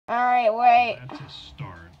Alright, wait. That's a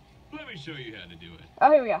start. Let me show you how to do it.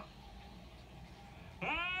 Oh, here we go. Hey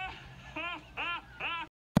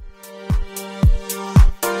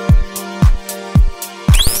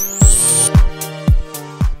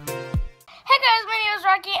guys, my name is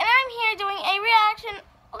Rocky, and I'm here doing a reaction,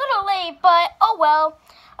 a little late, but oh well,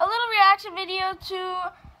 a little reaction video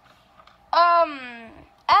to,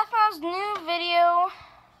 Athmon's new video,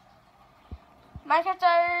 Minecraft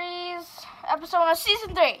Diaries, episode 1 of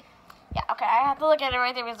Season 3. Yeah, okay, I have to look at it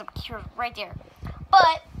right there because it's right there.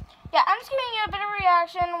 But, yeah, I'm just giving you a bit of a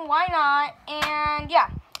reaction, why not, and yeah,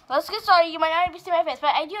 let's get started. You might not be seeing my face,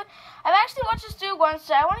 but I've actually watched this dude once,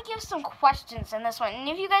 so I want to give some questions in this one, and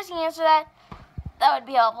if you guys can answer that would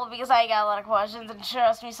be helpful, because I got a lot of questions, and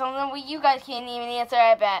trust me, some of them you guys can't even answer,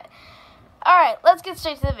 I bet. Alright, let's get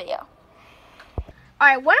straight to the video.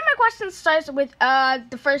 Alright, one of my questions starts with,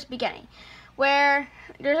 the first beginning, where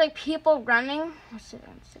there's, like, people running. Let's see what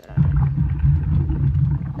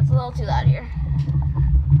it's a little too loud here.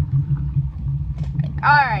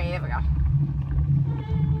 Alright, here we go.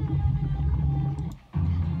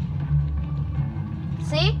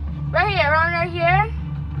 See? Right here, around right here.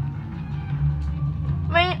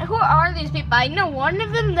 I mean, who are these people? I know one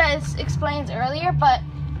of them that explains earlier, but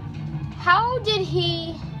how is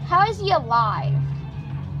he alive?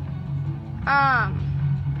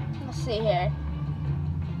 Let's see here.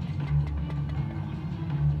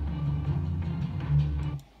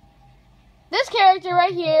 This character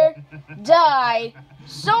right here died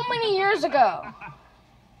so many years ago.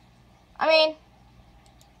 I mean,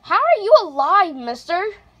 how are you alive,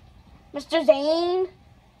 Mr. Zane?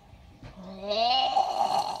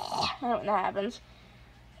 I don't know what that happens.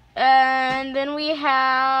 And then we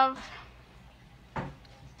have...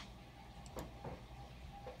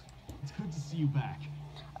 It's good to see you back.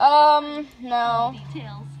 No.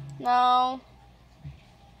 Details. No.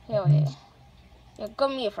 Here, wait. Yeah, go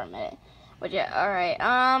mute for a minute. But yeah, alright.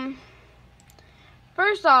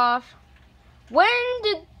 First off, when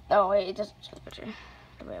did... Oh, wait, it doesn't show the picture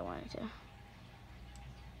the way I wanted to.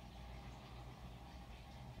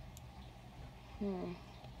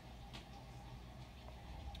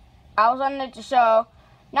 I was on it to show.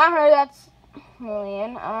 Not her, that's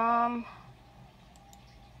Lillian. Here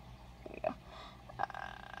we go.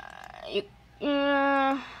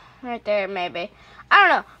 Right there, maybe. I don't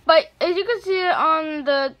know. But as you can see on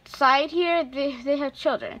the side here, they have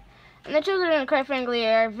children. And the children, quite frankly,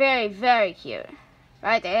 are very, very cute.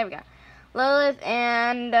 Right there, we go. Lilith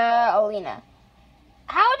and Alina.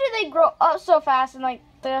 How did they grow up so fast in, like,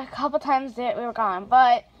 the couple times that we were gone?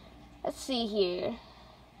 But let's see here.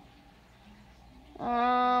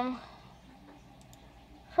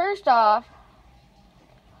 First off,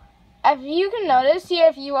 if you can notice here,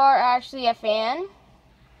 if you are actually a fan,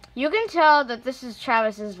 you can tell that this is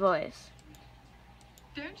Travis's voice.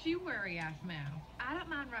 Don't you worry, Athmo. I don't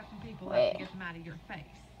mind roughing people up to get them out of your face.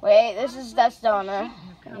 Wait, that's Donna.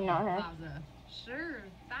 You know her. Sure,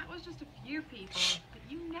 that was just a few people, but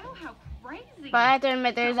you know how crazy. But I have to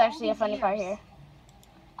admit, there's actually a funny part here.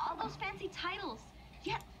 All those fancy titles.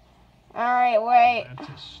 Yeah. Alright, wait. That's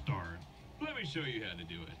a start. Let me show you how to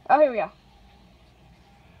do it. Oh, here we go.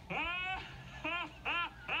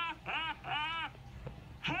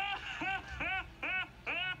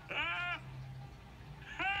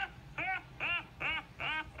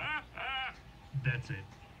 That's it.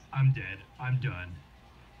 I'm dead. I'm done.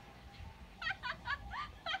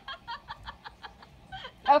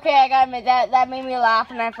 Okay, I gotta admit, that made me laugh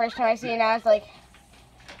when I first time I seen it. I was like,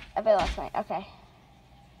 I bet last night. Okay.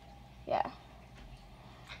 Yeah.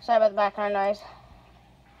 Sorry about the background noise.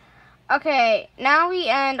 Okay, now we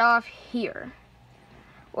end off here.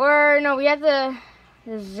 Or, no, we have the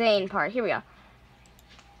Zane part. Here we go.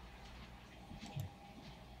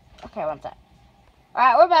 Okay, one sec.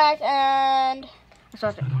 Alright, we're back, and...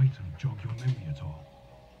 Does that item jog your memory at all?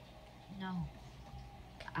 No.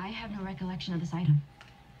 I have no recollection of this item.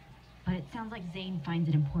 But it sounds like Zane finds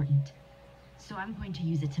it important. So I'm going to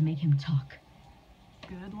use it to make him talk.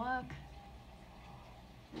 Good luck.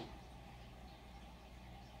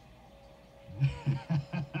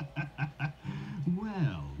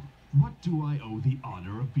 Well, what do I owe the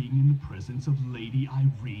honor of being in the presence of Lady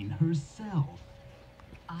Irene herself?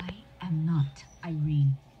 I am not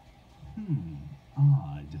Irene.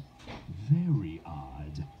 Odd. Very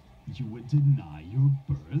odd. You would deny your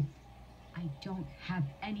birth? I don't have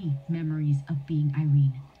any memories of being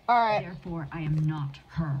Irene. Alright. Therefore, I am not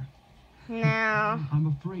her. Now... I'm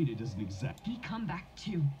afraid it isn't exactly. He come back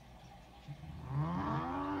too.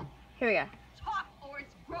 Here we go. Talk or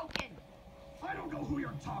it's broken. I don't know who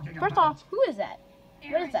you're talking First about. off, who is that?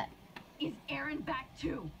 What is that? Is Aaron back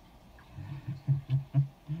too?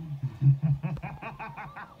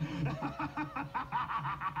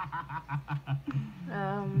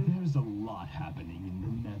 There's a lot happening in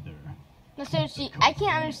the Nether. No, seriously, I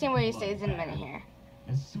can't understand what he says in a minute here.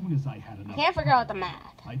 As soon as I had enough, Can't figure out the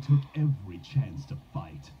math. I took every chance to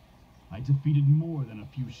fight. I defeated more than a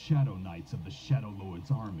few Shadow Knights of the Shadow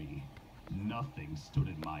Lord's army. Nothing stood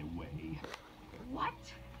in my way. What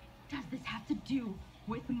does this have to do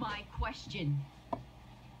with my question?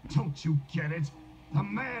 Don't you get it? The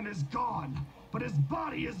man is gone, but his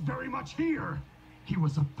body is very much here. He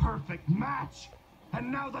was a perfect match.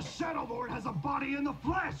 And now the Shadow Lord has a body in the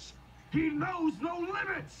flesh. He knows no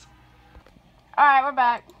limits. Alright, we're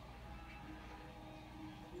back.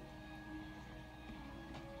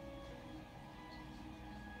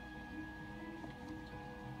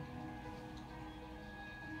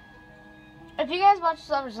 If you guys watch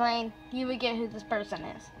Silver's Lane, you would get who this person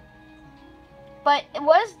is. But it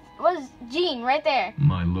was Gene right there.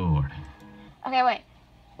 My lord. Okay, wait.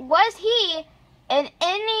 Was he in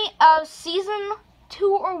any of season 2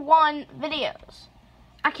 or 1 videos?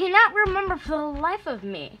 I cannot remember for the life of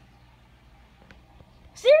me.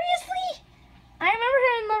 Seriously? I remember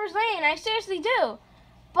him in Lover's Lane. I seriously do.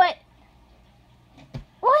 But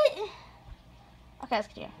what? Okay, let's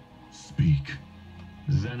continue. Speak.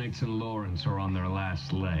 Xenix and Lawrence are on their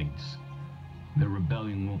last legs. Their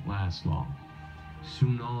rebellion won't last long.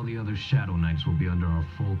 Soon all the other Shadow Knights will be under our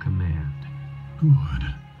full command. Good.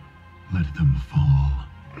 Let them fall.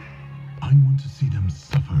 I want to see them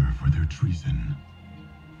suffer for their treason.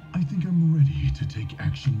 I think I'm ready to take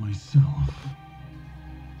action myself.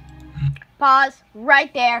 Pause.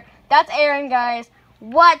 Right there. That's Aaron, guys.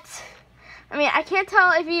 What? I mean, I can't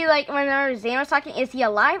tell if he, like, whenever Zane was talking, is he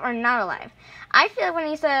alive or not alive? I feel like when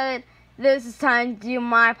he said, this is time to do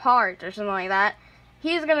my part, or something like that,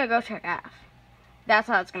 he's gonna go check Af. That's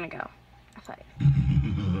how it's gonna go. I feel like.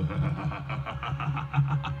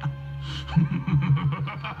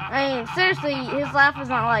 I mean, seriously, his laugh was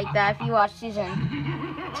not like that if you watch season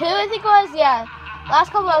 2, I think it was. Yeah.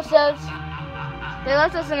 Last couple episodes, they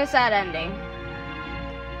left us in a sad ending.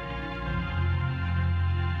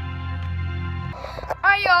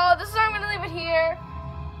 Alright, y'all, this is where I'm going to leave it here.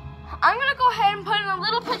 I'm going to go ahead and put in a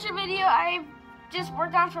little picture video I just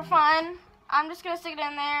worked on for fun. I'm just going to stick it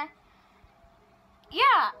in there.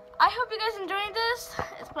 Yeah, I hope you guys enjoyed this.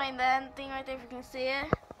 It's playing the end thing right there if you can see it.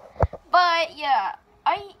 But, yeah,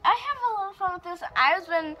 I have a lot of fun with this. I've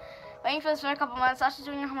been waiting for this for a couple months. I was just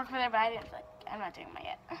doing homework for there, but I didn't feel like, I'm not doing it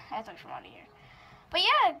yet. I took from out of here. But,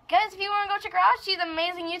 yeah, guys, if you want to go check her out, she's an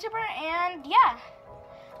amazing YouTuber, and, yeah.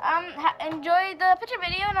 Enjoy the picture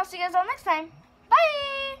video, and I'll see you guys all next time.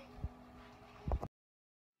 Bye!